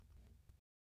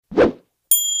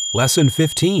Lesson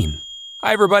 15.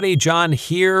 Hi everybody, John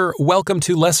here. Welcome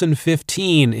to Lesson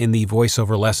 15 in the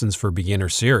VoiceOver Lessons for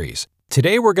Beginners series.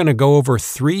 Today we're going to go over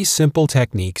 3 simple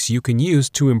techniques you can use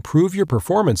to improve your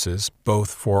performances,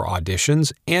 both for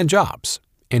auditions and jobs.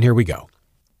 And here we go.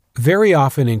 Very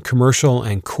often in commercial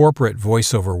and corporate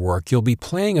voiceover work, you'll be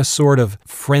playing a sort of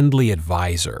friendly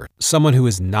advisor, someone who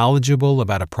is knowledgeable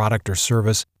about a product or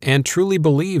service and truly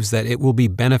believes that it will be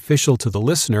beneficial to the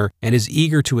listener and is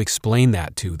eager to explain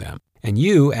that to them. And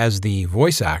you, as the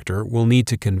voice actor, will need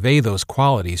to convey those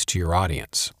qualities to your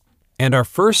audience. And our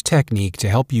first technique to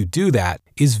help you do that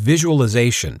is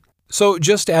visualization. So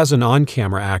just as an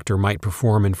on-camera actor might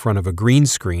perform in front of a green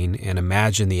screen and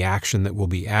imagine the action that will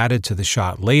be added to the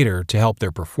shot later to help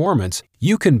their performance,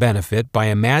 you can benefit by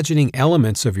imagining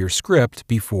elements of your script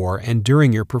before and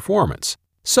during your performance.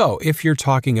 So if you're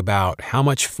talking about how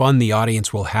much fun the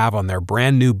audience will have on their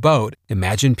brand new boat,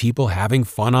 imagine people having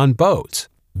fun on boats.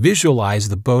 Visualize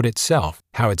the boat itself,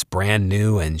 how it's brand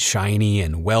new and shiny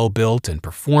and well-built and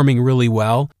performing really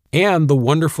well, and the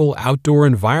wonderful outdoor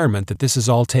environment that this is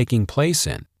all taking place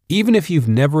in. Even if you've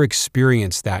never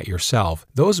experienced that yourself,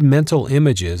 those mental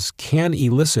images can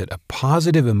elicit a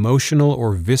positive emotional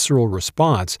or visceral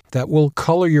response that will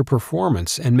color your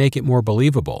performance and make it more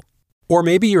believable. Or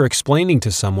maybe you're explaining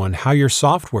to someone how your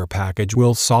software package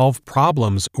will solve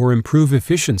problems or improve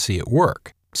efficiency at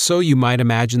work. So you might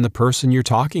imagine the person you're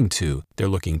talking to. They're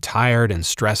looking tired and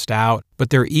stressed out, but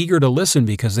they're eager to listen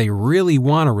because they really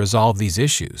want to resolve these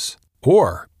issues.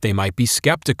 Or they might be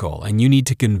skeptical and you need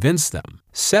to convince them.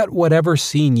 Set whatever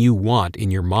scene you want in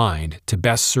your mind to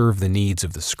best serve the needs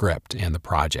of the script and the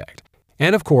project.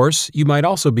 And of course, you might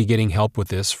also be getting help with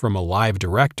this from a live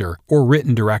director or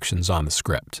written directions on the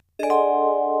script.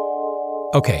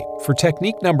 Okay, for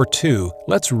technique number 2,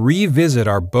 let's revisit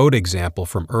our boat example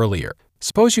from earlier.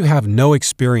 Suppose you have no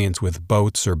experience with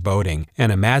boats or boating,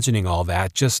 and imagining all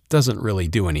that just doesn't really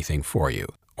do anything for you.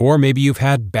 Or maybe you've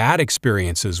had bad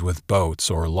experiences with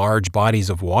boats or large bodies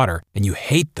of water, and you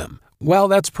hate them. Well,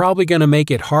 that's probably going to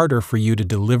make it harder for you to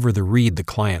deliver the read the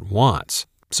client wants.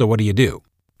 So what do?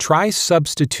 Try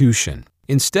substitution.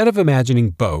 Instead of imagining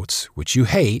boats, which you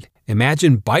hate,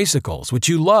 imagine bicycles, which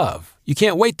you love. You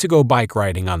can't wait to go bike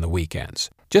riding on the weekends.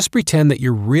 Just pretend that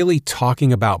you're really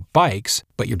talking about bikes,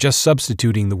 but you're just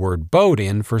substituting the word boat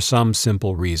in for some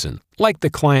simple reason, like the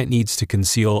client needs to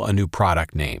conceal a new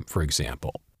product name, for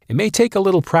example. It may take a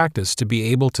little practice to be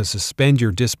able to suspend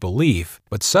your disbelief,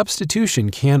 but substitution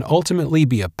can ultimately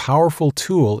be a powerful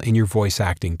tool in your voice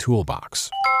acting toolbox.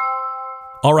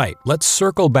 All right, let's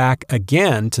circle back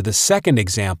again to the second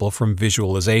example from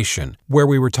visualization, where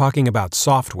we were talking about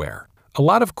software. A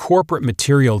lot of corporate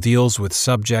material deals with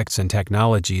subjects and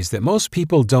technologies that most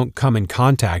people don't come in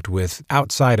contact with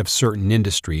outside of certain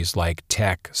industries like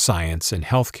tech, science, and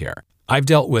healthcare. I've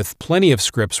dealt with plenty of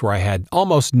scripts where I had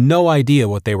almost no idea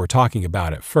what they were talking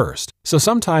about at first, so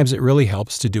sometimes it really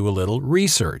helps to do a little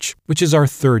research, which is our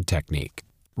third technique.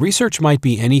 Research might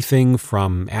be anything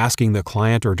from asking the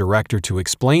client or director to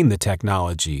explain the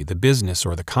technology, the business,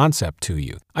 or the concept to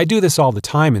you. I do this all the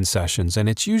time in sessions, and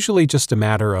it's usually just a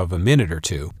matter of a minute or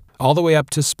two, all the way up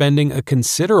to spending a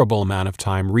considerable amount of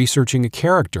time researching a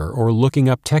character or looking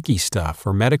up techie stuff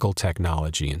or medical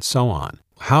technology and so on.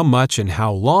 How much and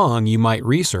how long you might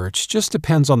research just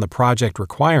depends on the project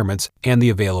requirements and the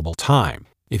available time.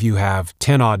 If you have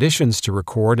 10 auditions to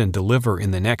record and deliver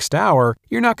in the next hour,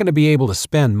 you're not going to be able to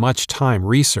spend much time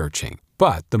researching.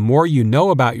 But the more you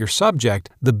know about your subject,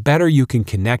 the better you can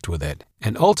connect with it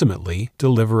and ultimately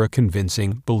deliver a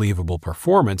convincing, believable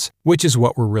performance, which is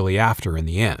what we're really after in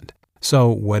the end. So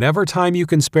whatever time you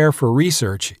can spare for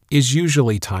research is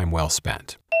usually time well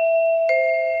spent.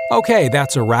 Okay,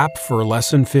 that's a wrap for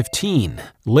Lesson 15.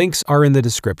 Links are in the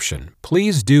description.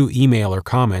 Please do email or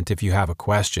comment if you have a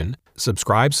question.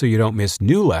 Subscribe so you don't miss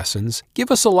new lessons.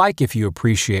 Give us a like if you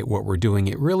appreciate what we're doing.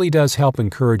 It really does help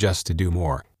encourage us to do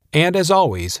more. And as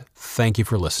always, thank you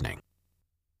for listening.